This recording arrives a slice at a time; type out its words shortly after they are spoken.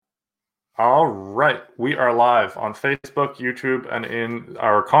All right, we are live on Facebook, YouTube, and in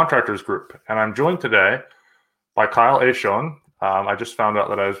our contractors group. And I'm joined today by Kyle Ascione. I just found out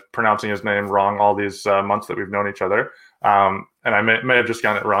that I was pronouncing his name wrong all these months that we've known each other. And I may have just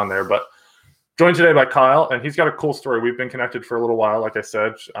gotten it wrong there, but joined today by Kyle, and he's got a cool story. We've been connected for a little while, like I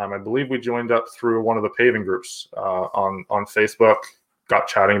said. I believe we joined up through one of the paving groups on Facebook, got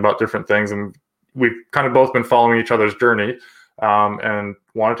chatting about different things, and we've kind of both been following each other's journey. And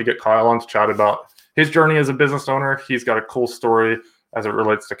wanted to get Kyle on to chat about his journey as a business owner. He's got a cool story as it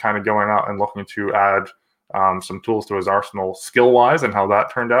relates to kind of going out and looking to add some tools to his arsenal skill-wise and how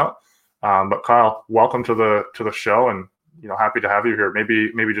that turned out. But Kyle, welcome to the show, and happy to have you here.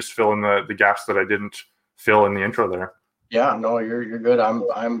 Maybe just fill in the gaps that I didn't fill in the intro there. Yeah, no, you're good.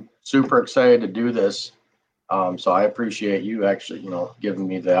 I'm super excited to do this. So I appreciate you actually, giving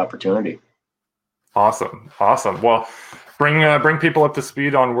me the opportunity. Awesome. Well, bring people up to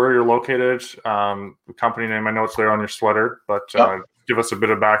speed on where you're located. The company name, I know it's there on your sweater, but give us a bit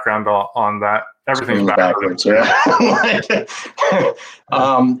of background on that. Everything's backwards.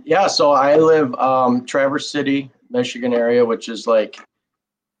 Yeah. So I live Traverse City, Michigan area, which is like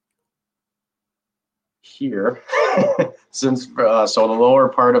here, so the lower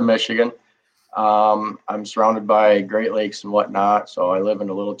part of Michigan. I'm surrounded by Great Lakes and whatnot. So I live in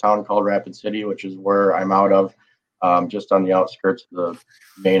a little town called Rapid City, which is where I'm out of, just on the outskirts of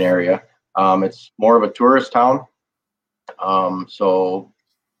the main area. It's more of a tourist town. So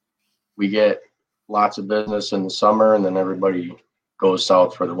we get lots of business in the summer, and then everybody goes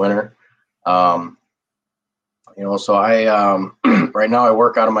south for the winter. So I, right now I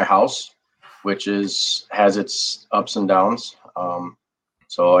work out of my house, which has its ups and downs.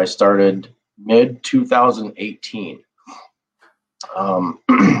 So I started mid 2018.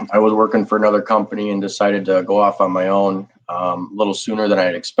 I was working for another company and decided to go off on my own a little sooner than I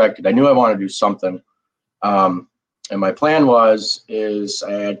had expected. I knew I wanted to do something. And my plan is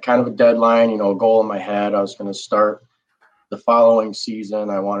I had kind of a deadline, a goal in my head. I was going to start the following season.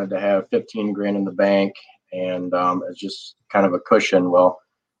 I wanted to have 15 grand in the bank, and it's just kind of a cushion. Well,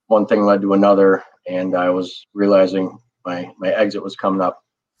 one thing led to another, and I was realizing my exit was coming up.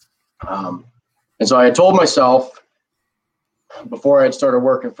 And so I had told myself before I had started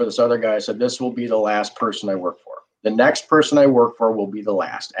working for this other guy, I said, this will be the last person I work for. The next person I work for will be the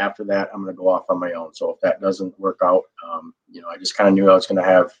last. After that, I'm going to go off on my own. So if that doesn't work out, I just kind of knew I was going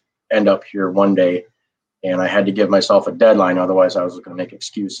to end up here one day, and I had to give myself a deadline. Otherwise, I was going to make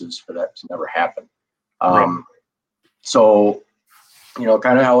excuses for that to never happen. Right. So,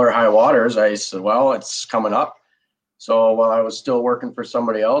 kind of hell or high waters, I said, well, it's coming up. So while I was still working for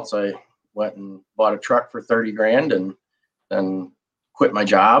somebody else, I went and bought a truck for 30 grand and then quit my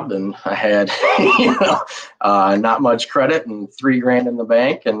job. And I had, not much credit and 3 grand in the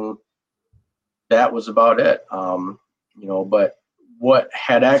bank. And that was about it. But what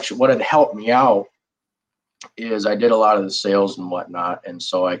had helped me out is I did a lot of the sales and whatnot. And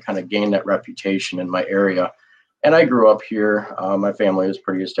so I kind of gained that reputation in my area. And I grew up here. My family is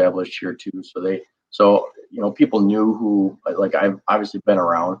pretty established here too. So people knew who, like, I've obviously been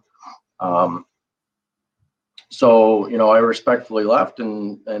around. I respectfully left,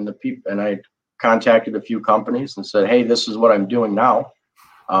 and I contacted a few companies and said, hey, this is what I'm doing now.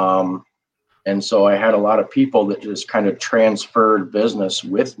 And so I had a lot of people that just kind of transferred business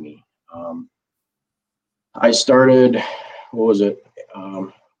with me. I started,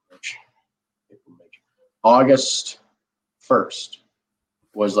 August 1st.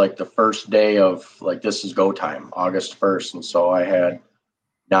 Was like the first day of like, this is go time, August 1st. And so I had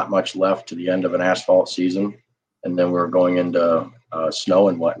not much left to the end of an asphalt season. And then we were going into snow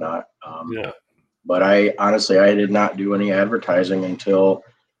and whatnot. But I did not do any advertising until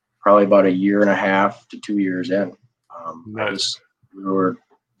probably about 1.5 to 2 years in. Nice. We were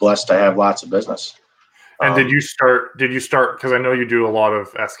blessed to have lots of business. And did you start, because I know you do a lot of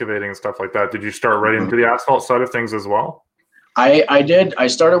excavating and stuff like that. Did you start right into the asphalt side of things as well? I did. I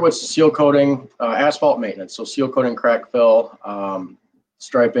started with seal coating, asphalt maintenance. So seal coating, crack fill,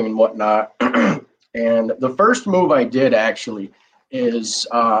 striping and whatnot. And the first move I did actually is,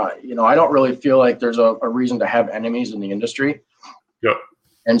 I don't really feel like there's a reason to have enemies in the industry. Yep.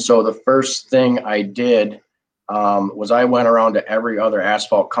 And so the first thing I did was I went around to every other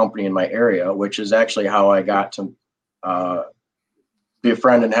asphalt company in my area, which is actually how I got to be a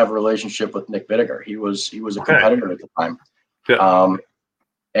friend and have a relationship with Nick Bittiger. He was a competitor at the time. Yeah.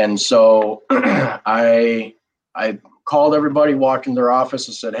 And so I called everybody, walked in their office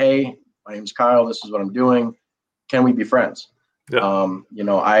and said, hey, my name's Kyle. This is what I'm doing. Can we be friends? Yeah.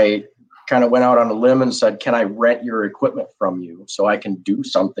 kind of went out on a limb and said, can I rent your equipment from you so I can do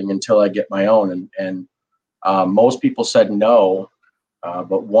something until I get my own? And most people said no.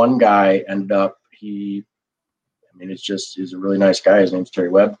 But one guy ended up, he's a really nice guy. His name's Terry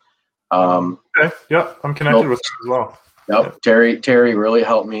Webb. Okay. Yeah, I'm connected with him as well. Yep. Yeah. Terry really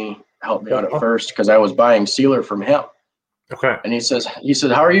helped me out at first because I was buying sealer from him. Okay. And he says,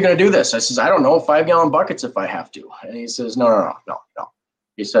 how are you going to do this? I says, I don't know, 5-gallon buckets if I have to. And he says, no.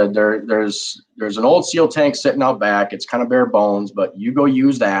 He said, there's an old seal tank sitting out back. It's kind of bare bones, but you go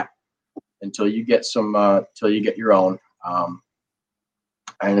use that until you get your own. I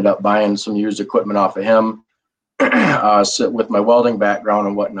ended up buying some used equipment off of him. With my welding background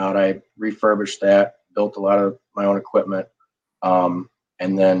and whatnot, I refurbished that, built a lot of my own equipment, and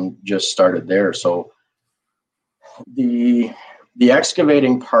then just started there. So the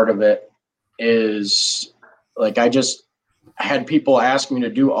excavating part of it is like, I just had people ask me to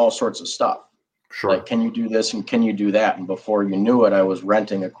do all sorts of stuff. Sure. Like, can you do this and can you do that? And before you knew it, I was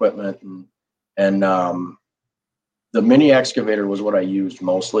renting equipment, and the mini excavator was what I used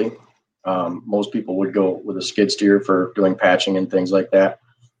mostly. Most people would go with a skid steer for doing patching and things like that.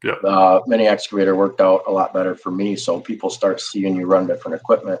 Yeah. Mini excavator worked out a lot better for me. So people start seeing you run different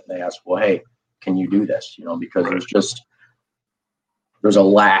equipment. And they ask, well, hey, can you do this? Because there's a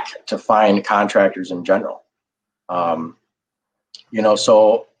lack to find contractors in general. So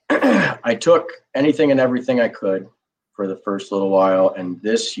I took anything and everything I could for the first little while. And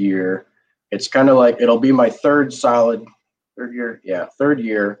this year, it's kind of like, it'll be my third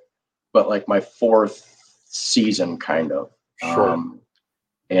year, but like my fourth season kind of. Sure.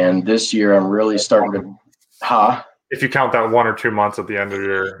 And this year I'm really starting to, if you count that 1 or 2 months at the end of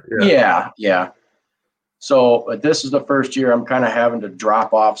your Yeah. So this is the first year I'm kind of having to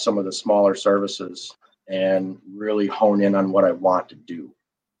drop off some of the smaller services and really hone in on what I want to do.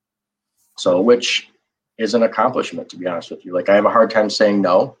 So, which is an accomplishment, to be honest with you. Like, I have a hard time saying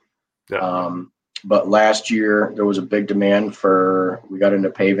no. Yeah. But last year there was a big demand we got into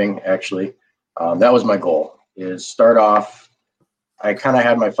paving, actually. That was my goal, is start off. I kind of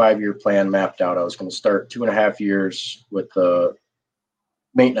had my 5-year plan mapped out. I was going to start 2.5 years with the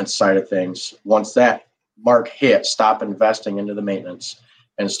maintenance side of things. Once that mark hit, stop investing into the maintenance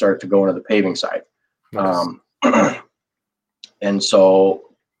and start to go into the paving side. Nice. And so,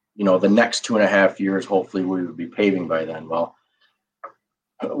 the next 2.5 years, hopefully we would be paving by then. Well,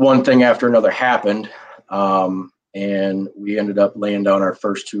 one thing after another happened, and we ended up laying down our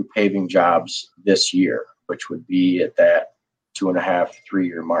first 2 paving jobs this year, which would be at that 2.5-3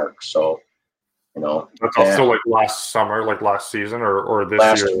 year mark. So, that's also like last summer, like last season, or this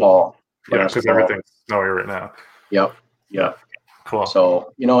last year. Fall. Yeah, because everything's snowy right now. Yep. Cool.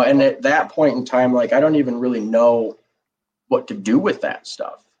 So, and at that point in time, like, I don't even really know what to do with that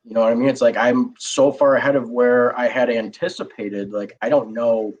stuff. You know what I mean? It's like, I'm so far ahead of where I had anticipated. Like, I don't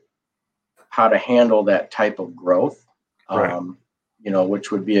know how to handle that type of growth, right.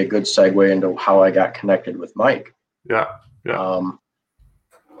 Which would be a good segue into how I got connected with Mike. Yeah.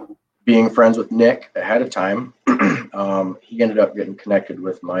 Being friends with Nick ahead of time, he ended up getting connected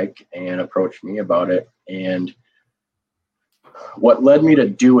with Mike and approached me about it. And what led me to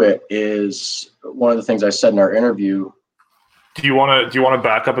do it is one of the things I said in our interview. Do you want to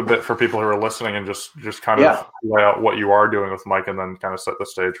back up a bit for people who are listening and just kind of lay out what you are doing with Mike and then kind of set the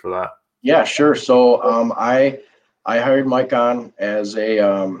stage for that? Yeah, sure. So I hired Mike on as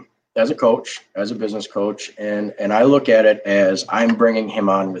a coach, as a business coach, and I look at it as I'm bringing him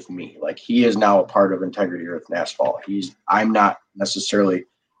on with me. Like, he is now a part of Integrity Earth and Asphalt. I'm not necessarily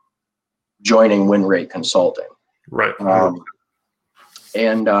joining Win Rate Consulting. Right.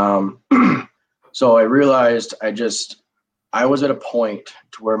 So I realized I was at a point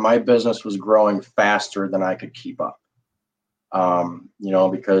to where my business was growing faster than I could keep up.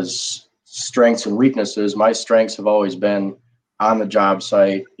 Because strengths and weaknesses, my strengths have always been on the job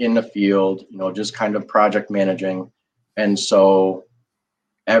site, in the field, just kind of project managing. And so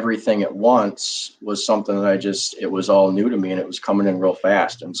everything at once was something that it was all new to me, and it was coming in real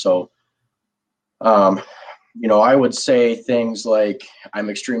fast. And so, I would say things like I'm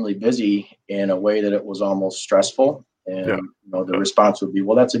extremely busy in a way that it was almost stressful. And, the response would be,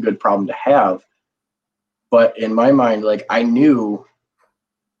 well, that's a good problem to have. But in my mind, like, I knew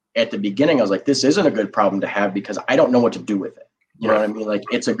at the beginning, I was like, this isn't a good problem to have because I don't know what to do with it. You know what I mean? Like,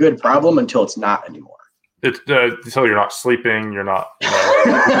 it's a good problem until it's not anymore. It's so you're not sleeping, you're not.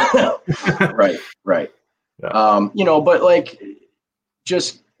 Right. Yeah. But like,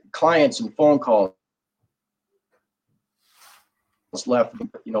 just clients and phone calls. left,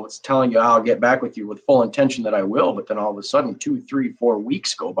 it's telling you I'll get back with you with full intention that I will, but then all of a sudden 2, 3, 4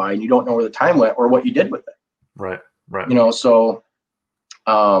 weeks go by and you don't know where the time went or what you did with it. Right. So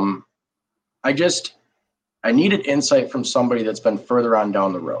I needed insight from somebody that's been further on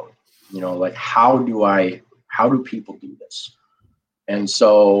down the road, like how do people do this? And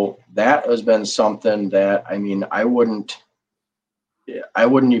so that has been something that, I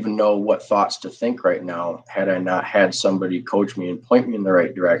wouldn't even know what thoughts to think right now had I not had somebody coach me and point me in the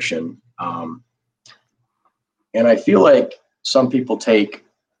right direction. And I feel like some people take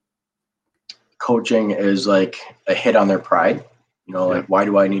coaching as like a hit on their pride, like, why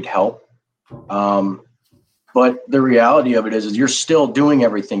do I need help? But the reality of it is you're still doing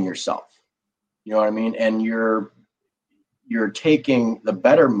everything yourself. You know what I mean? And you're taking the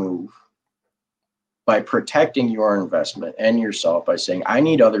better move by protecting your investment and yourself by saying, I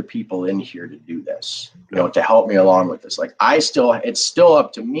need other people in here to do this, to help me along with this. Like it's still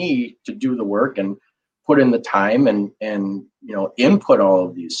up to me to do the work and put in the time and input all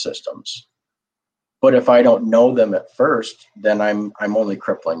of these systems. But if I don't know them at first, then I'm only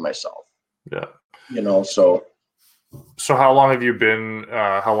crippling myself. Yeah. So how long has it been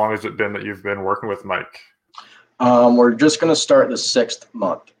that you've been working with Mike? We're just going to start the 6th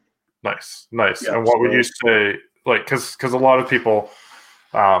month. Nice. Yeah, and what would you say, like, because a lot of people,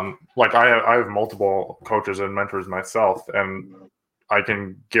 like I have multiple coaches and mentors myself, and I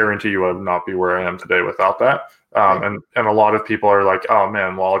can guarantee you I would not be where I am today without that. And a lot of people are like, oh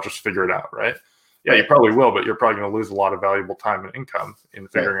man, well, I'll just figure it out, right? Yeah, you probably will, but you're probably going to lose a lot of valuable time and income in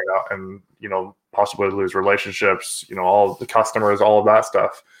figuring it out, and possibly lose relationships, all the customers, all of that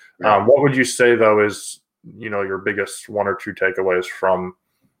stuff. What would you say though is your biggest 1 or 2 takeaways from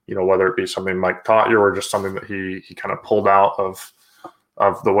whether it be something Mike taught you or just something that he kind of pulled out of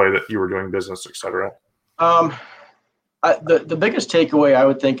the way that you were doing business, et cetera? The biggest takeaway I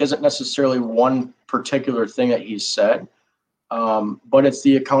would think isn't necessarily one particular thing that he said, but it's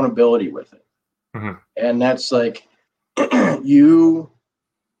the accountability with it. Mm-hmm. And that's like, you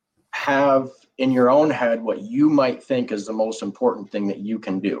have in your own head what you might think is the most important thing that you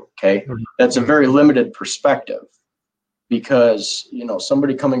can do. Okay. Mm-hmm. That's a very limited perspective, because,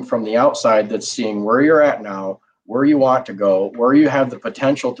 somebody coming from the outside that's seeing where you're at now, where you want to go, where you have the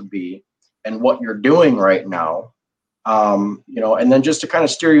potential to be, and what you're doing right now, and then just to kind of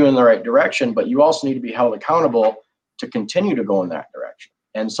steer you in the right direction, but you also need to be held accountable to continue to go in that direction.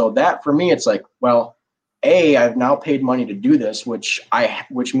 And so that for me, it's like, well, I've now paid money to do this, which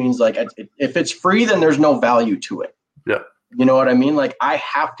means like, if it's free, then there's no value to it. Yeah. You know what I mean? Like, I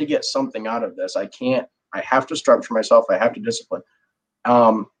have to get something out of this. I have to structure myself. I have to discipline.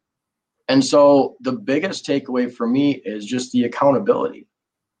 And so the biggest takeaway for me is just the accountability.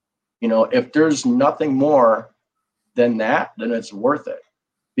 If there's nothing more than that, then it's worth it.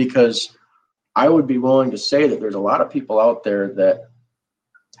 Because I would be willing to say that there's a lot of people out there that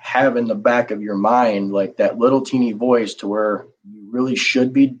have in the back of your mind, like that little teeny voice to where you really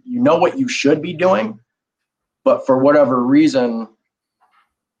should be, what you should be doing, but for whatever reason,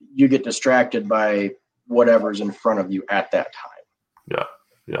 you get distracted by whatever's in front of you at that time.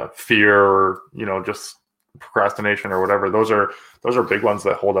 Yeah. Fear, or, just procrastination or whatever. Those are big ones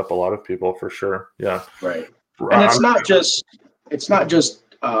that hold up a lot of people for sure. Yeah. Right. And it's not just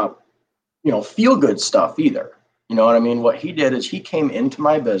feel good stuff either. You know what I mean? What he did is he came into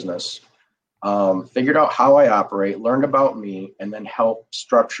my business, figured out how I operate, learned about me, and then helped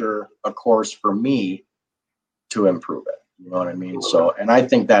structure a course for me to improve it. You know what I mean? So, and I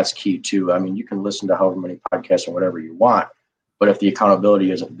think that's key too. I mean, you can listen to however many podcasts or whatever you want, but if the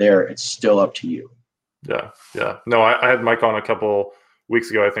accountability isn't there, it's still up to you. Yeah. No, I had Mike on a couple weeks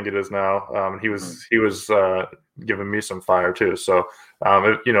ago, I think it is now. He was giving me some fire too. So,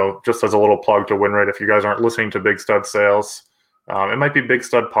 just as a little plug to Winrate, if you guys aren't listening to Big Stud Sales, it might be Big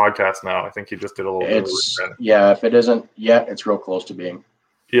Stud Podcast now. I think he just did a little bit. If it isn't yet, it's real close to being.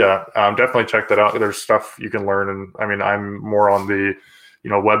 Yeah, definitely check that out. There's stuff you can learn, and I'm more on the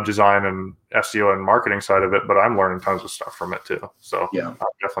web design and SEO and marketing side of it, but I'm learning tons of stuff from it too. So yeah,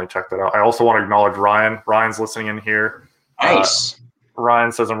 definitely check that out. I also want to acknowledge Ryan. Ryan's listening in here. Nice.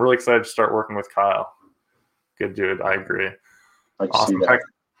 Ryan says, I'm really excited to start working with Kyle. Good dude. I agree. Awesome.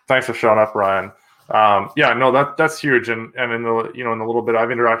 Thanks for showing up, Ryan. That's huge. And in the, in a little bit, I've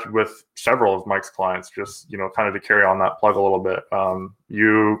interacted with several of Mike's clients, just, kind of to carry on that plug a little bit.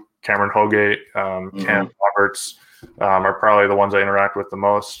 You, Cameron Hogate, Cam Roberts, are probably the ones I interact with the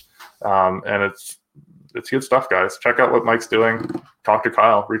most. And it's good stuff, guys. Check out what Mike's doing. Talk to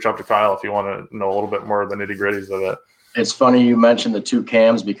Kyle, reach out to Kyle if you want to know a little bit more of the nitty gritties of it. It's funny you mentioned the two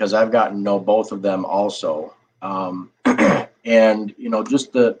Cams, because I've gotten to know both of them also. And,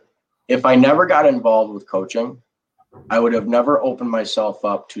 if I never got involved with coaching, I would have never opened myself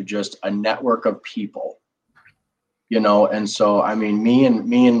up to just a network of people, and so, I mean, me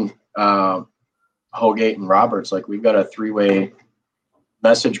and Hogate and Roberts, like, we've got a 3-way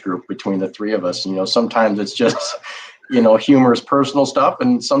message group between the three of us. Sometimes it's just, humorous personal stuff,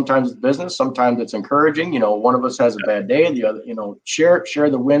 and sometimes it's business, sometimes it's encouraging. One of us has a bad day, the other, share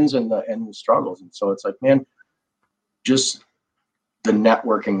the wins and the struggles. And so it's like, man, just the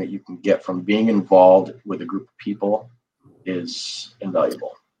networking that you can get from being involved with a group of people is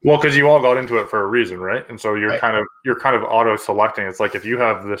invaluable. Well, because you all got into it for a reason, right? And so you're Right. kind of auto-selecting. It's like, if you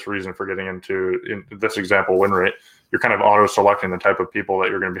have this reason for getting into, in this example, win rate, you're kind of auto-selecting the type of people that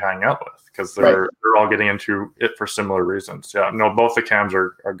you're going to be hanging out with, because they're all getting into it for similar reasons. Yeah, no, both the Cams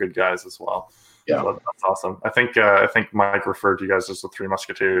are good guys as well. Yeah, so that's awesome. I think Mike referred to you guys as the Three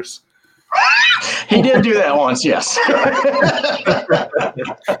Musketeers. He did do that once, yes.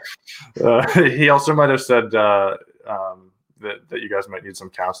 He also might have said that you guys might need some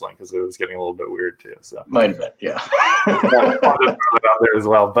counseling, because it was getting a little bit weird too. So might have been, yeah. I'll just throw it out there as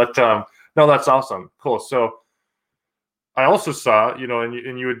well. But no, that's awesome. Cool. So I also saw,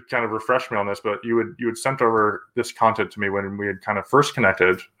 and you would kind of refresh me on this, but you had sent over this content to me when we had kind of first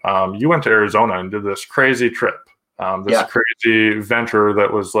connected. You went to Arizona and did this crazy trip, crazy venture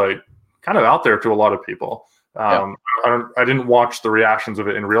that was like kind of out there to a lot of people. I didn't watch the reactions of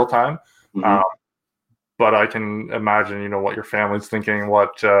it in real time, but I can imagine, what your family's thinking,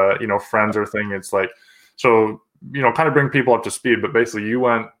 what friends are thinking. It's like, so kind of bring people up to speed. But basically, you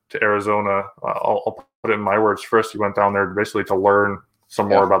went to Arizona. I'll put it in my words first. You went down there basically to learn some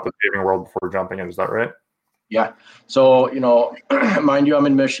more about the paving world before jumping in. Is that right? Yeah. So, mind you, I'm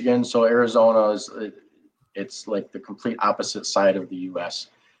in Michigan. So Arizona it's like the complete opposite side of the U.S.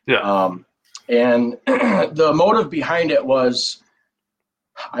 Yeah. And the motive behind it was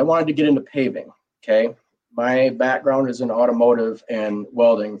I wanted to get into paving. Okay. My background is in automotive and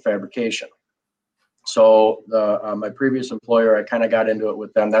welding fabrication. So my previous employer, I kind of got into it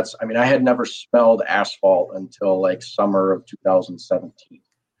with them. I had never smelled asphalt until like summer of 2017.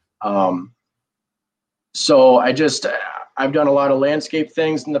 So I've done a lot of landscape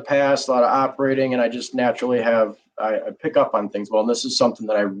things in the past, a lot of operating, and I just naturally I pick up on things well, and this is something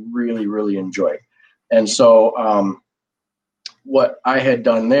that I really, really enjoy. And so what I had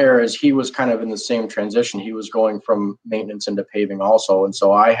done there is he was kind of in the same transition. He was going from maintenance into paving also. And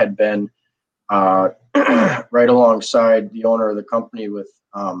so I had been right alongside the owner of the company with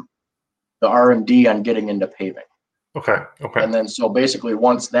the R&D on getting into paving. Okay. And then so basically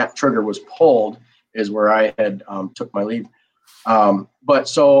once that trigger was pulled is where I had took my leave. But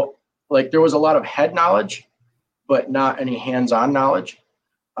so like there was a lot of head knowledge, but not any hands-on knowledge.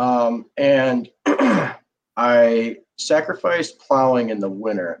 And I sacrificed plowing in that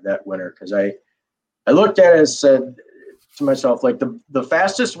winter because I looked at it and said to myself, like the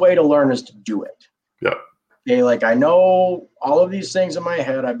fastest way to learn is to do it. Yeah. Okay, like I know all of these things in my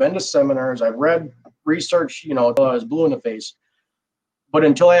head. I've been to seminars, I've read research, until I was blue in the face. But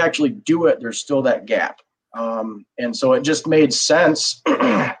until I actually do it, there's still that gap. And so it just made sense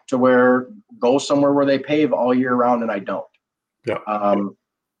to where go somewhere where they pave all year round and I don't. Yeah.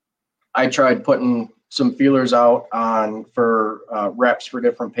 I tried putting some feelers out for reps for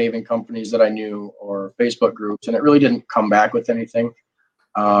different paving companies that I knew or Facebook groups, and it really didn't come back with anything.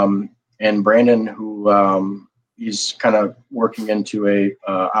 And Brandon, who he's kind of working into a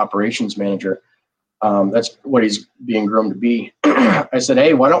operations manager, that's what he's being groomed to be. I said,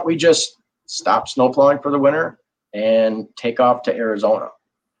 hey, why don't we just stop snowplowing for the winter and take off to Arizona?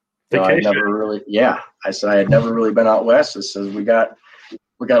 I said I had never really been out west. I said we got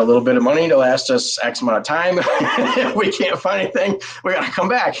a little bit of money to last us X amount of time. If we can't find anything, we got to come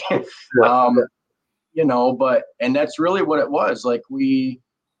back. And that's really what it was. Like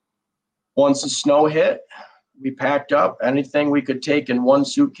once the snow hit, we packed up anything we could take in one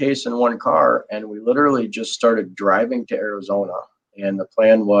suitcase and one car, and we literally just started driving to Arizona. And the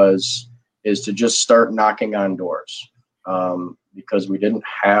plan is to just start knocking on doors because we didn't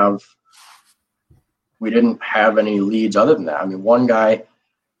have any leads other than that. I mean, one guy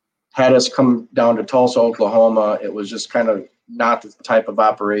had us come down to Tulsa, Oklahoma. It was just kind of not the type of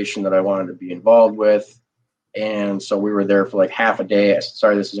operation that I wanted to be involved with. And so we were there for like half a day. I said,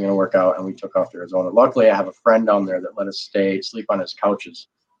 sorry, this isn't going to work out. And we took off to Arizona. Luckily, I have a friend down there that let us sleep on his couches.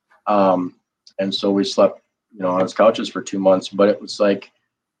 And so we slept, on his couches for 2 months. But it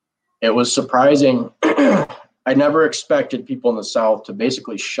was surprising. I never expected people in the South to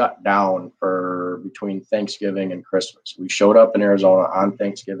basically shut down for between Thanksgiving and Christmas. We showed up in Arizona on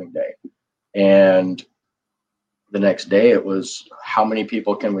Thanksgiving Day. And the next day it was, how many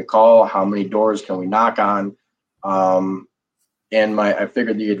people can we call? How many doors can we knock on? And I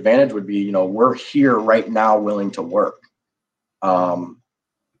figured the advantage would be, we're here right now willing to work.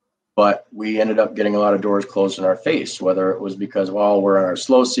 But we ended up getting a lot of doors closed in our face, whether it was because, well, we're in our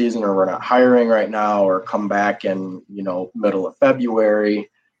slow season or we're not hiring right now, or come back in, middle of February.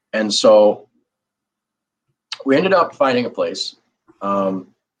 And so we ended up finding a place in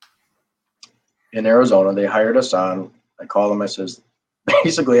Arizona. They hired us on. I called them. I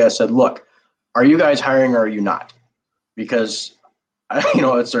said, look, are you guys hiring or are you not? Because,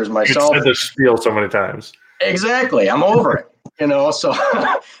 there's myself. You said this spiel so many times. Exactly. I'm over it. So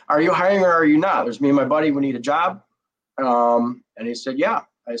are you hiring or are you not? There's me and my buddy. We need a job. And he said, yeah.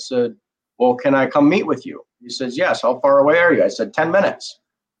 I said, well, can I come meet with you? He says, yes. How far away are you? I said, 10 minutes.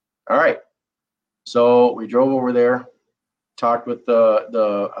 All right. So we drove over there, talked with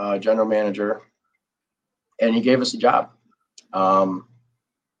the general manager, and he gave us a job. That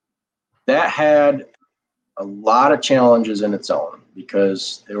had a lot of challenges in its own,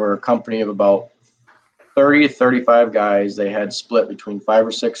 because they were a company of about 30 to 35 guys. They had split between 5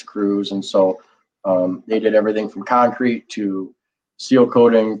 or 6 crews. And so they did everything from concrete to seal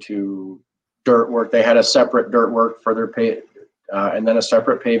coating to dirt work. They had a separate dirt work for their pay, and then a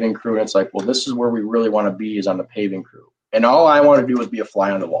separate paving crew. And it's like, well, this is where we really want to be, is on the paving crew. And all I want to do is be a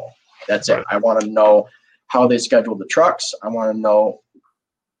fly on the wall. That's it. I want to know how they schedule the trucks. I want to know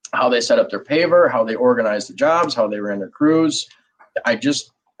how they set up their paver, how they organize the jobs, how they ran their crews. I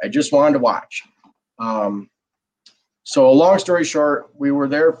just wanted to watch. So a long story short, we were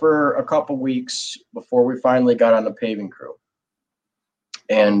there for a couple weeks before we finally got on the paving crew.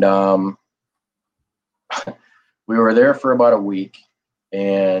 And we were there for about a week,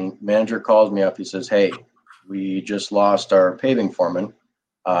 and manager calls me up. He says, hey, we just lost our paving foreman.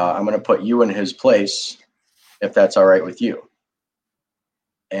 I'm going to put you in his place, if that's all right with you.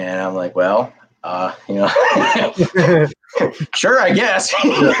 And I'm like, well, sure, I guess.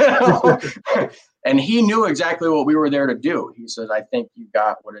 And he knew exactly what we were there to do. He said, I think you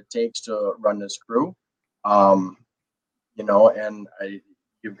got what it takes to run this crew. And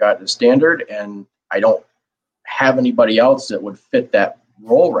you've got the standard, and I don't have anybody else that would fit that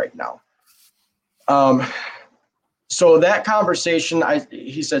role right now. So that conversation,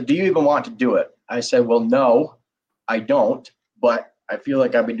 he said, do you even want to do it? I said, well, no, I don't, but I feel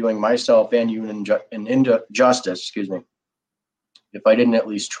like I'd be doing myself and you an injustice, if I didn't at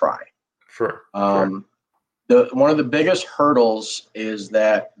least try. Sure. One of the biggest hurdles is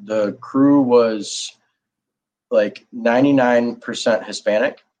that the crew was like 99%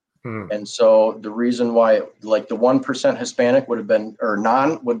 Hispanic. And so the reason why, like, the 1% Hispanic would have been, or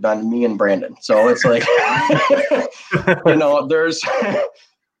non, would have been me and Brandon. So it's like,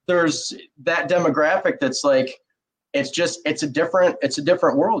 there's that demographic that's like, it's a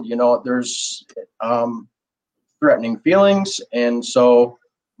different world. There's threatening feelings. And so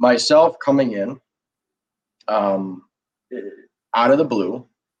myself coming in out of the blue,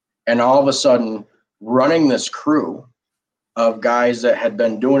 and all of a sudden running this crew of guys that had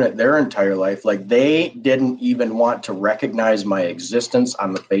been doing it their entire life, like, they didn't even want to recognize my existence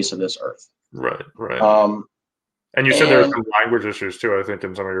on the face of this earth. Right. And you said there were some language issues too, I think,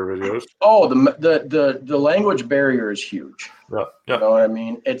 in some of your videos. Oh, the language barrier is huge. Yeah. You know what I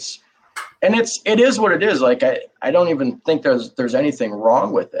mean? It is what it is. Like, I don't even think there's anything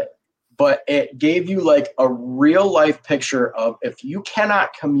wrong with it, but it gave you like a real life picture of, if you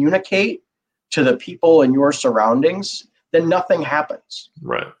cannot communicate to the people in your surroundings, then nothing happens.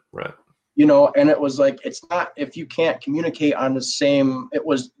 Right. And it was like, it's not, if you can't communicate on the same, it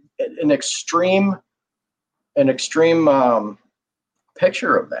was an extreme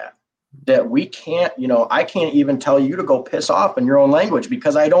picture of that we can't, I can't even tell you to go piss off in your own language,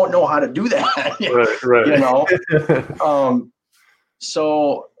 because I don't know how to do that. Right.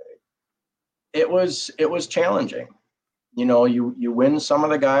 So it was challenging. You win some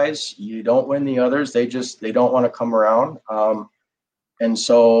of the guys, you don't win the others. They don't want to come around. And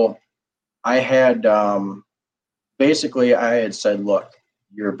so I had, basically I had said, look,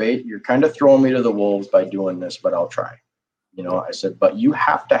 you're kind of throwing me to the wolves by doing this, but I'll try. I said, but you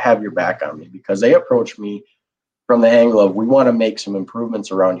have to have your back on me, because they approached me from the angle of, we want to make some improvements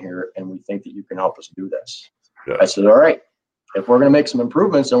around here, and we think that you can help us do this. Yeah. I said, all right, if we're going to make some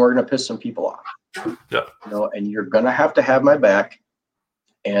improvements, then we're going to piss some people off. Yeah. And you're going to have my back.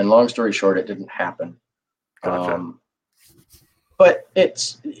 And long story short, it didn't happen. Gotcha. But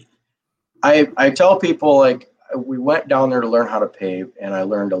I tell people, like, we went down there to learn how to pave, and I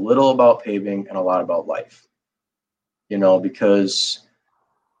learned a little about paving and a lot about life, because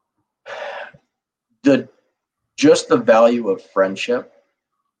the just the value of friendship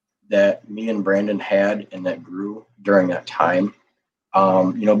that me and Brandon had and that grew during that time,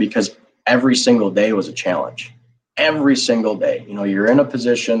 because every single day was a challenge. Every single day, you're in a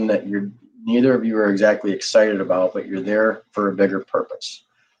position that neither of you are exactly excited about, but you're there for a bigger purpose.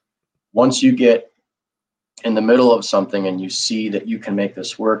 Once you get in the middle of something and you see that you can make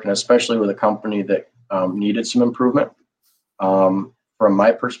this work, and especially with a company that needed some improvement, from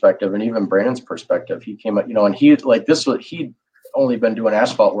my perspective and even Brandon's perspective, he came up, and he'd only been doing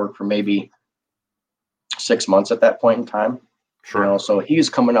asphalt work for maybe 6 months at that point in time. Sure. So he's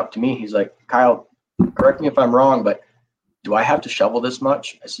coming up to me. He's like, Kyle, correct me if I'm wrong, but do I have to shovel this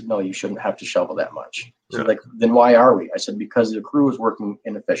much? I said, no, you shouldn't have to shovel that much. He's like, then why are we? I said, because the crew is working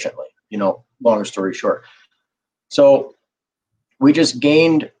inefficiently, longer story short. So we just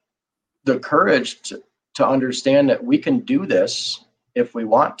gained the courage to understand that we can do this if we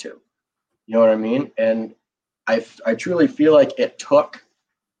want to. You know what I mean? And I truly feel like it took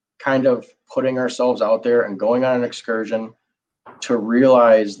kind of putting ourselves out there and going on an excursion to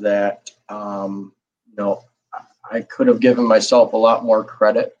realize that, I could have given myself a lot more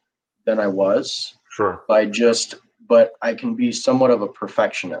credit than I was. Sure. But I can be somewhat of a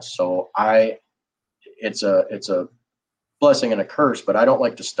perfectionist. So it's a blessing and a curse, but I don't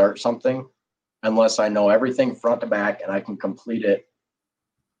like to start something unless I know everything front to back and I can complete it.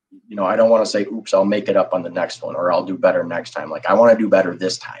 I don't want to say, oops, I'll make it up on the next one, or I'll do better next time. Like, I want to do better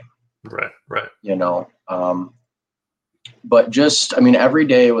this time. Right. But every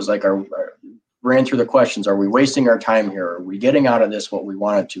day was like ran through the questions. Are we wasting our time here? Are we getting out of this what we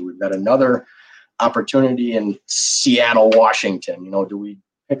wanted to? We've got another opportunity in Seattle, Washington. Do we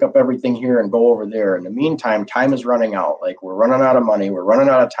pick up everything here and go over there? In the meantime, time is running out. Like, we're running out of money. We're running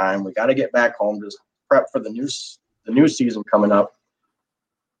out of time. We got to get back home to prep for the new season coming up.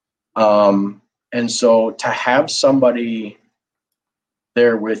 And so to have somebody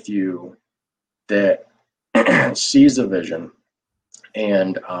there with you that sees the vision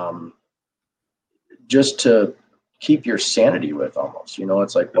and just to keep your sanity with almost,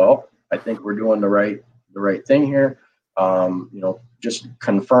 it's like, well, I think we're doing the right thing here. Just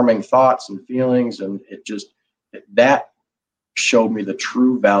confirming thoughts and feelings. And that showed me the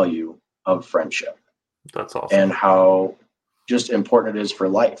true value of friendship. That's awesome. And how just important it is for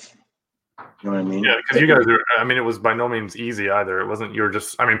life. You know what I mean? Yeah, because you guys it was by no means easy either. It wasn't,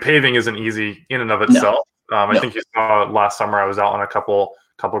 paving isn't easy in and of itself. No. I think you saw last summer I was out on a couple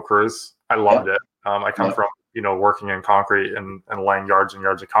crews. I loved it. I come from, working in concrete and laying yards and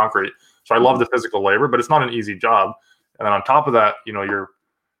yards of concrete. So I love the physical labor, but it's not an easy job. And then on top of that, you're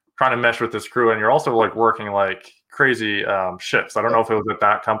trying to mesh with this crew, and you're also like working like crazy shifts. I don't know if it was at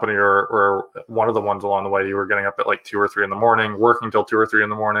that company or one of the ones along the way. You were getting up at like 2 or 3 in the morning, working till 2 or 3 in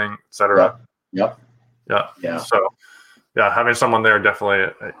the morning, et cetera. Yep. Yeah. So, having someone there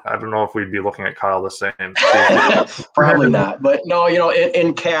definitely. I don't know if we'd be looking at Kyle the same. Probably not. But no,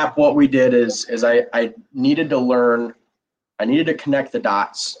 in CAP, what we did is I needed to learn. I needed to connect the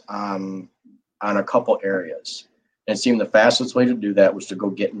dots on a couple areas. And it seemed the fastest way to do that was to go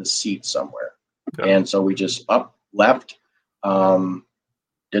get in the seat somewhere. Yeah. And so we just left. Didn't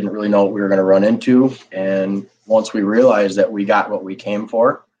really know what we were going to run into. And once we realized that we got what we came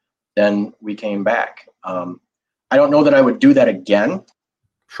for, then we came back. I don't know that I would do that again.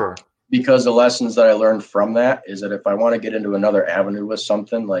 Sure. Because the lessons that I learned from that is that if I want to get into another avenue with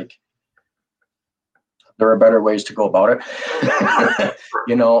something, like, there are better ways to go about it,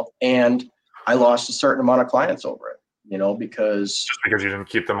 and I lost a certain amount of clients over it, because. Just because you didn't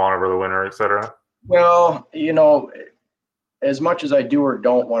keep them on over the winter, et cetera? Well, as much as I do or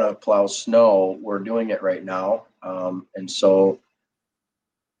don't want to plow snow, we're doing it right now. And so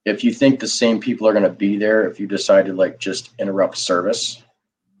if you think the same people are going to be there, if you decide to just interrupt service,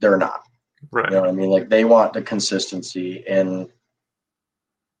 they're not. Right. You know what I mean? Like, they want the consistency, and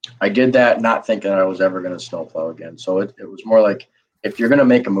I did that not thinking I was ever going to snowplow again. So it was more like, if you're going to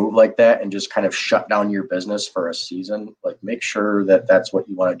make a move like that and just kind of shut down your business for a season, make sure that that's what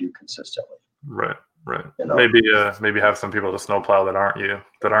you want to do consistently. Right. Maybe have some people to snowplow that aren't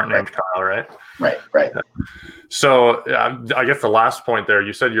named Kyle, right? Right. So I guess the last point there,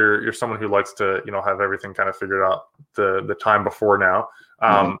 you said you're someone who likes to have everything kind of figured out the time before now.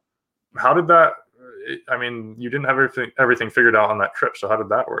 How did that? I mean, you didn't have everything figured out on that trip. So how did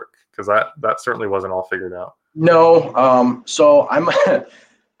that work? Because that certainly wasn't all figured out. No. So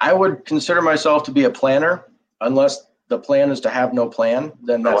I would consider myself to be a planner, unless the plan is to have no plan,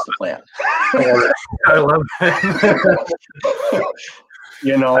 then that's the plan. I love it.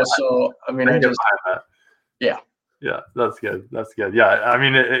 So yeah, that's good. Yeah. I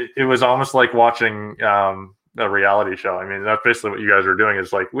mean, it was almost like watching, a reality show. I mean, that's basically what you guys are doing.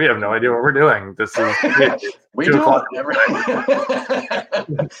 Is like, we have no idea what we're doing. This is we 2 do o'clock.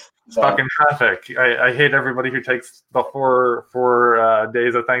 it. Stuck in traffic. I hate everybody who takes the four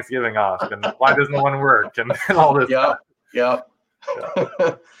days of Thanksgiving off, and why does no one work, and all this stuff. Yeah.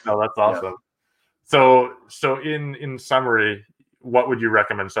 No, that's awesome. Yeah. So in summary, what would you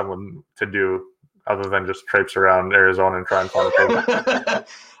recommend someone to do other than just traipse around Arizona and try and find a pavement?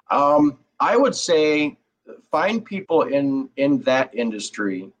 I would say find people in that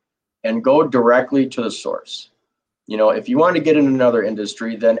industry and go directly to the source. You know, if you want to get in another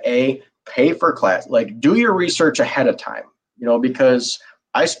industry, then pay for class, like do your research ahead of time, you know, because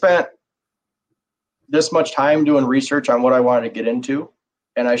I spent this much time doing research on what I wanted to get into,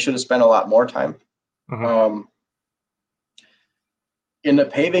 and I should have spent a lot more time. Mm-hmm. In the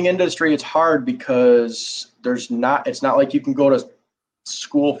paving industry, it's hard because it's not like you can go to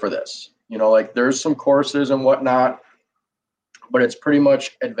school for this, you know, like there's some courses and whatnot, but it's pretty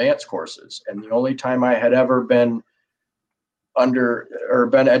much advanced courses. And the only time I had ever been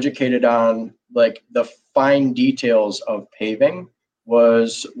been educated on like the fine details of paving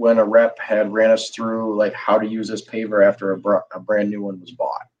was when a rep had ran us through like how to use this paver after a brand new one was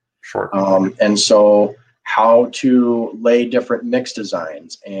bought. Sure. And so how to lay different mix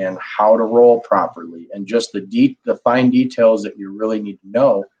designs and how to roll properly, and just the fine details that you really need to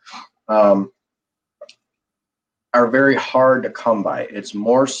know are very hard to come by. It's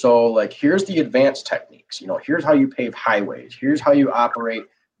more so like, here's the advanced techniques, you know, here's how you pave highways, here's how you operate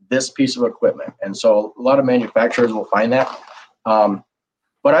this piece of equipment. And so a lot of manufacturers will find that.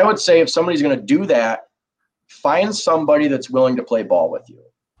 But I would say if somebody's going to do that, find somebody that's willing to play ball with you.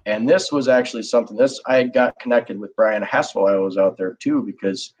 And this was actually something I got connected with Brian Hess while I was out there too,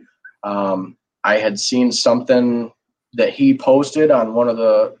 because I had seen something that he posted on one of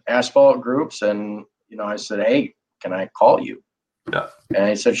the asphalt groups. And, you know, I said, hey, can I call you? Yeah. And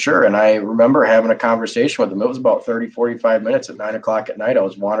he said, sure. And I remember having a conversation with him. It was about 30, 45 minutes at 9 o'clock at night. I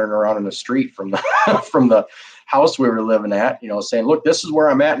was wandering around in the street from the, from the house we were living at, you know, saying, look, this is where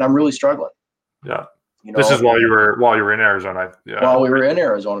I'm at and I'm really struggling. Yeah. You know, this is while you were in Arizona. Yeah. While we were in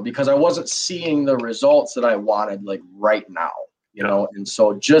Arizona, because I wasn't seeing the results that I wanted like right now, you know, and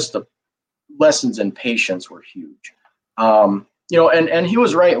so just the lessons in patience were huge. You know, and he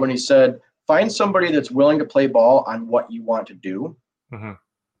was right when he said, find somebody that's willing to play ball on what you want to do. Mm-hmm.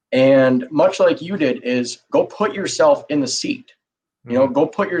 And much like you did, is go put yourself in the seat, you know, go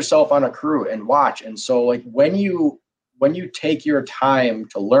put yourself on a crew and watch. And so like when you take your time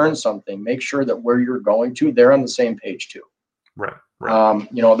to learn something, make sure that where you're going to, they're on the same page too. Right.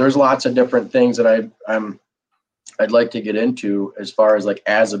 You know, there's lots of different things that I'd like to get into as far as like,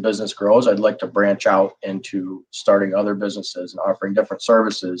 as a business grows, I'd like to branch out into starting other businesses and offering different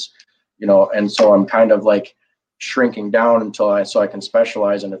services, you know, and so I'm kind of like shrinking down so I can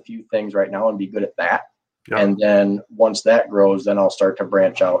specialize in a few things right now and be good at that. Yep. And then once that grows, then I'll start to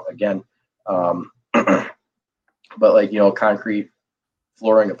branch out again. But like, you know, concrete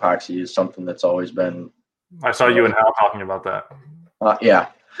flooring epoxy is something that's always been. I saw you and Hal talking about that. Yeah.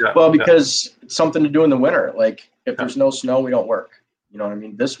 Well, because it's something to do in the winter. Like if there's no snow, we don't work. You know what I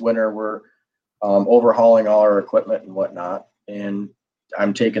mean? This winter we're overhauling all our equipment and whatnot, and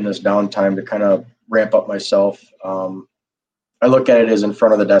I'm taking this downtime to kind of ramp up myself. I look at it as in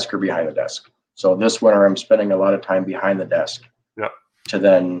front of the desk or behind the desk. So this winter I'm spending a lot of time behind the desk to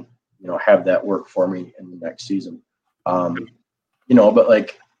then, you know, have that work for me in the next season. You know, but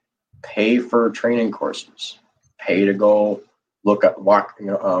like pay for training courses, pay to go work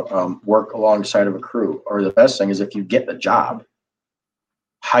alongside of a crew. Or the best thing is if you get the job,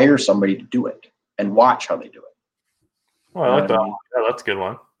 hire somebody to do it and watch how they do it. Well, I like that. Yeah, that's a good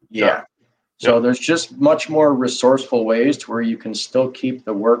one. Yeah. So there's just much more resourceful ways to where you can still keep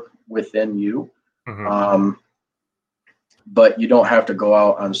the work within you. Mm-hmm. But you don't have to go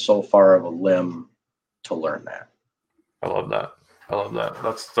out on so far of a limb to learn that. I love that.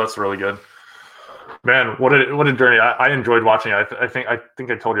 That's really good. Man, what a journey! I enjoyed watching it. I think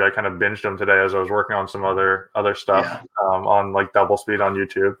I told you I kind of binged them today as I was working on some other stuff on like double speed on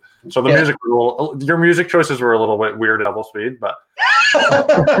YouTube. So your music choices were a little bit weird at double speed, but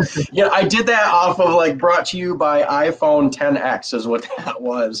yeah, I did that off of like brought to you by iPhone 10X is what that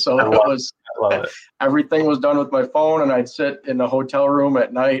was. So I love it. Everything was done with my phone, and I'd sit in the hotel room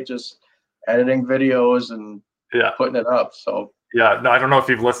at night just editing videos and putting it up. So. Yeah, no, I don't know if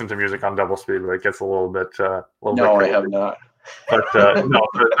you've listened to music on double speed, but it gets a little bit. No, I have not. But no,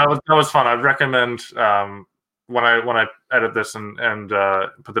 that was fun. I'd recommend when I edit this and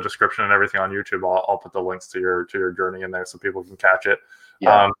put the description and everything on YouTube, I'll put the links to your journey in there so people can catch it.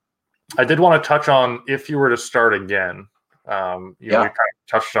 Yeah. I did want to touch on if you were to start again. We kind of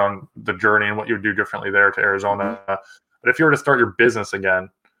touched on the journey and what you would do differently there to Arizona. Mm-hmm. But if you were to start your business again,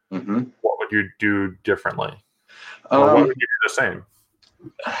 mm-hmm. what would you do differently? Or what would you do the same?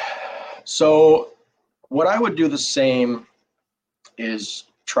 So what I would do the same is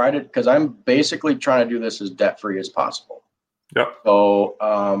because I'm basically trying to do this as debt-free as possible. Yep. So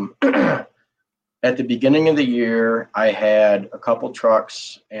at the beginning of the year, I had a couple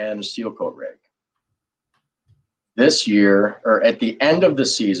trucks and a steel coat rig. This year, or at the end of the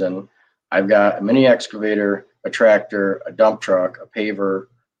season, I've got a mini excavator, a tractor, a dump truck, a paver,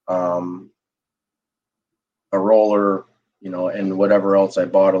 a roller, and whatever else I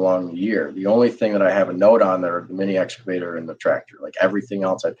bought along the year. The only thing that I have a note on there are the mini excavator and the tractor. Like everything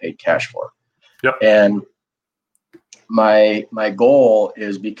else I paid cash for. Yep. And my goal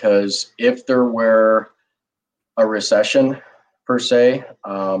is, because if there were a recession per se,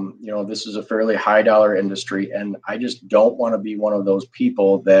 this is a fairly high dollar industry, and I just don't want to be one of those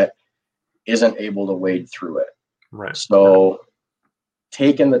people that isn't able to wade through it. Right. So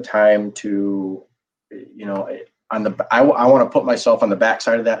taking the time to, I want to put myself on the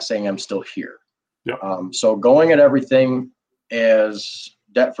backside of that, saying I'm still here. Yep. So going at everything as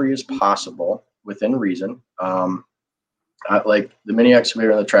debt-free as possible within reason. Like the mini excavator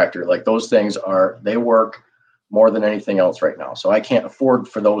and the tractor, like those things they work more than anything else right now. So I can't afford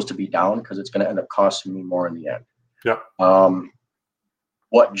for those to be down, because it's going to end up costing me more in the end. Yeah.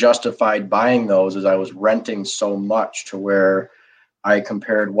 What justified buying those is I was renting so much, to where I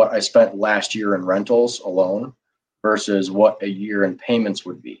compared what I spent last year in rentals alone versus what a year in payments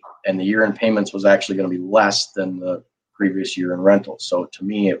would be. And the year in payments was actually going to be less than the previous year in rentals. So to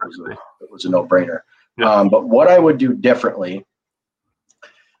me, it was a no-brainer. Yeah. But what I would do differently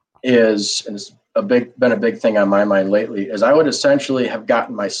is, and it's been a big thing on my mind lately, is I would essentially have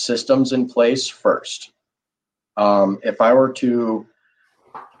gotten my systems in place first. If I were to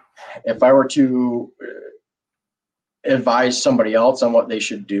advise somebody else on what they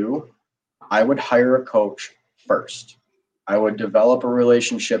should do, I would hire a coach first. I would develop a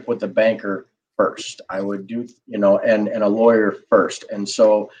relationship with a banker first. I would do, and a lawyer first. And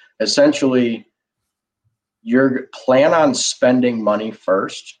so essentially, you're plan on spending money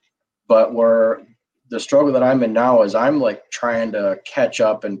first, but where the struggle that I'm in now is I'm like trying to catch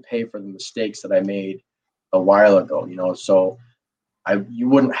up and pay for the mistakes that I made a while ago, so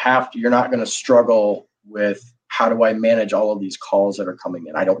you're not going to struggle with, how do I manage all of these calls that are coming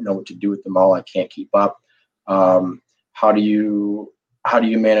in? I don't know what to do with them all. I can't keep up. How do you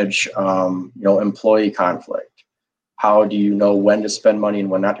manage, employee conflict? How do you know when to spend money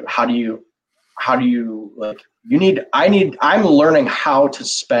and when not to? How do you I'm learning how to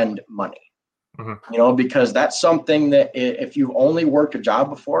spend money, mm-hmm. Because that's something that if you've only worked a job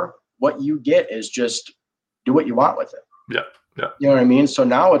before, what you get is just do what you want with it. Yeah. Yeah. You know what I mean? So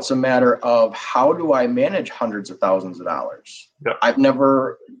now it's a matter of, how do I manage hundreds of thousands of dollars? Yeah. I've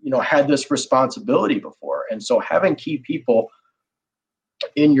never, had this responsibility before. And so having key people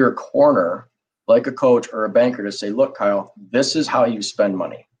in your corner, like a coach or a banker, to say, look, Kyle, this is how you spend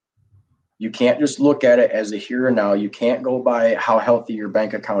money. You can't just look at it as a here and now. You can't go by how healthy your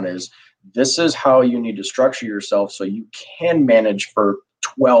bank account is. This is how you need to structure yourself so you can manage for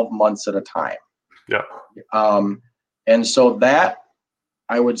 12 months at a time. Yeah. And so that,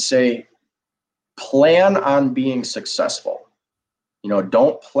 I would say, plan on being successful.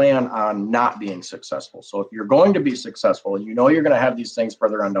 Don't plan on not being successful. So if you're going to be successful and you're going to have these things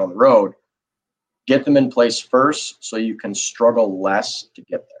further on down the road, get them in place first so you can struggle less to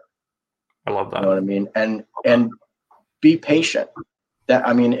get there. I love that. You know what I mean? And be patient.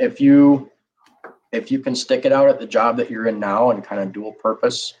 If you can stick it out at the job that you're in now and kind of dual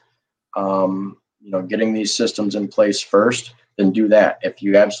purpose, getting these systems in place first, then do that. If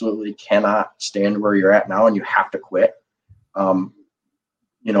you absolutely cannot stand where you're at now and you have to quit, fine,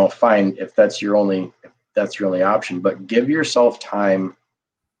 if that's your only option, but give yourself time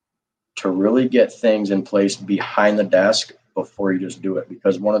to really get things in place behind the desk before you just do it.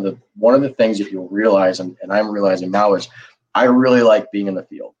 Because one of the things that you'll realize, and I'm realizing now, is I really like being in the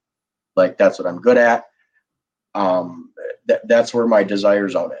field. Like, that's what I'm good at. That's where my desire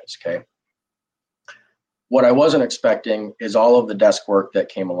zone is. Okay. What I wasn't expecting is all of the desk work that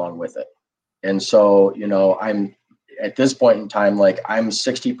came along with it. And so, I'm at this point in time, like, I'm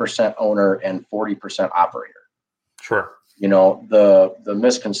 60% owner and 40% operator. Sure. The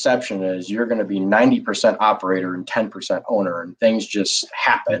misconception is you're going to be 90% operator and 10% owner, and things just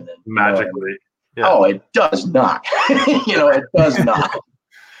happen. And, magically. Yeah. Oh, it does not. It does not.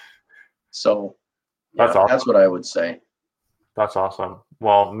 So that's awesome. That's what I would say. That's awesome.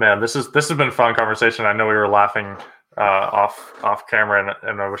 Well, man, this has been a fun conversation. I know we were laughing off camera,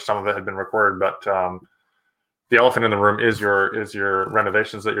 and I wish some of it had been recorded. But the elephant in the room is your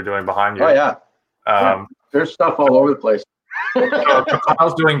renovations that you're doing behind you. Oh yeah. There's stuff all over the place. So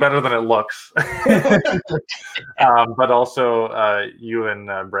Kyle's doing better than it looks. But also you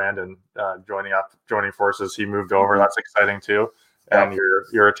and Brandon joining forces. He moved over. That's exciting too. And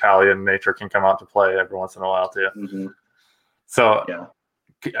your Italian nature can come out to play every once in a while too. Mm-hmm. So,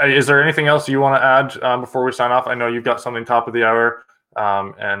 is there anything else you want to add before we sign off? I know you've got something top of the hour,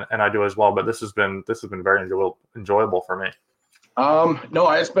 and I do as well. But this has been very enjoyable for me. No,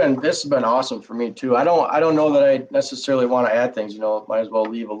 this has been awesome for me too. I don't know that I necessarily want to add things. Might as well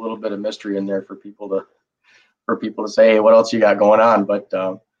leave a little bit of mystery in there for people to say, hey, what else you got going on? But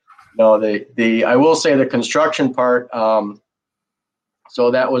no, I will say the construction part. So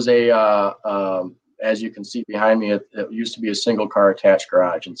that was as you can see behind me, it used to be a single car attached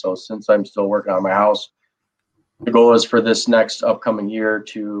garage. And so since I'm still working on my house, the goal is for this next upcoming year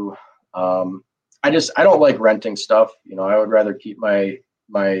to, I don't like renting stuff. I would rather keep my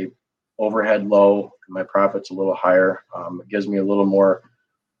overhead low and my profits a little higher. It gives me a little more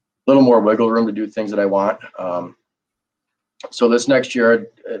wiggle room to do things that I want. So this next year,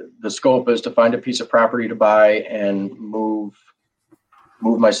 the scope is to find a piece of property to buy and move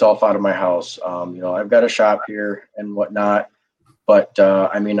myself out of my house. I've got a shop here and whatnot, but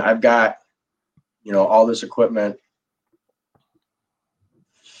I've got, all this equipment,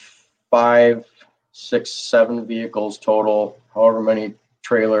 5, 6, 7 vehicles total, however many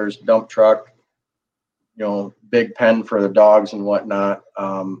trailers, dump truck, big pen for the dogs and whatnot.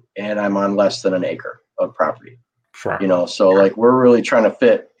 And I'm on less than an acre of property. Sure. So like we're really trying to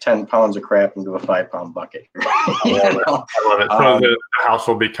fit 10 pounds of crap into a 5-pound bucket. I love it. So the house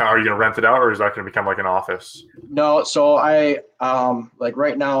will become, are you going to rent it out, or is that going to become like an office? No. So I, like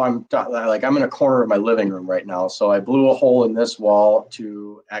right now I'm in a corner of my living room right now. So I blew a hole in this wall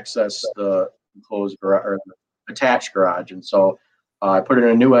to access the enclosed garage or the attached garage. And so I put in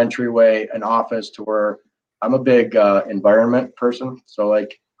a new entryway, an office, to where I'm a big environment person. So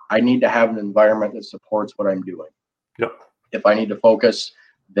like I need to have an environment that supports what I'm doing. Yep. If I need to focus,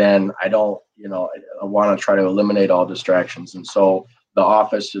 then I don't, I want to try to eliminate all distractions. And so the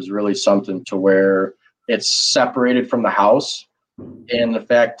office is really something to where it's separated from the house, and the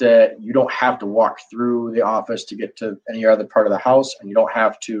fact that you don't have to walk through the office to get to any other part of the house, and you don't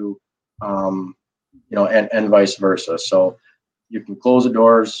have to, and vice versa. So you can close the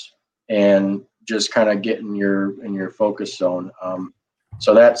doors and just kind of get in your focus zone.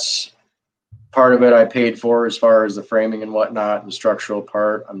 So that's part of it I paid for, as far as the framing and whatnot, the structural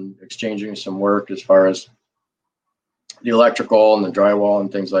part. I'm exchanging some work as far as the electrical and the drywall and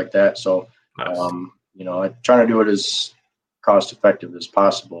things like that. So, nice. I'm trying to do it as cost effective as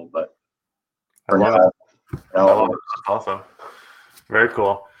possible, but for now, that's awesome. Very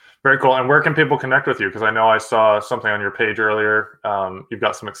cool. Very cool. And where can people connect with you? Because I know I saw something on your page earlier. You've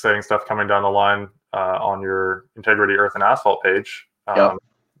got some exciting stuff coming down the line on your Integrity Earth and Asphalt page.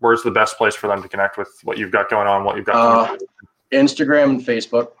 Where's the best place for them to connect with what you've got going on, what you've got? Instagram and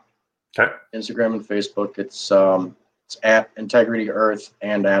Facebook. Okay. Instagram and Facebook. It's at Integrity Earth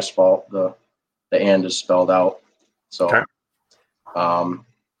and Asphalt. The and is spelled out. So, okay.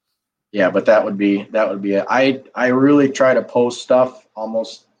 But that would be it. I really try to post stuff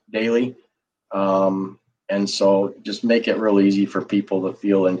almost daily. And so just make it real easy for people to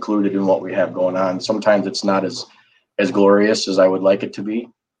feel included in what we have going on. Sometimes it's not as glorious as I would like it to be.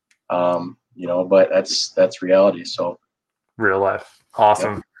 But that's reality. So real life.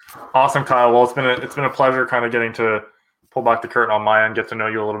 Awesome. Yep. Awesome, Kyle. Well, it's been a pleasure kind of getting to pull back the curtain on my end, get to know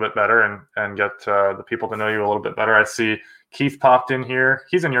you a little bit better, and get the people to know you a little bit better. I see Keith popped in here.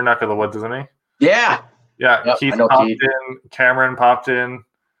 He's in your neck of the woods, isn't he? Yeah. Yeah. Yep, Keith popped in. Cameron popped in.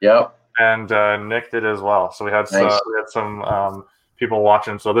 Yep. And Nick did as well. So we had some people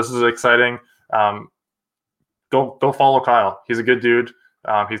watching. So this is exciting. Go follow Kyle. He's a good dude.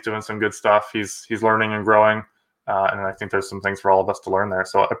 He's doing some good stuff. He's learning and growing. And I think there's some things for all of us to learn there.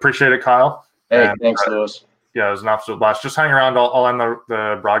 So I appreciate it, Kyle. Hey, thanks, Lewis. Yeah, it was an absolute blast. Just hang around. I'll end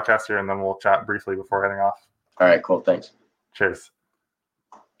the broadcast here, and then we'll chat briefly before heading off. All right, cool. Thanks. Cheers.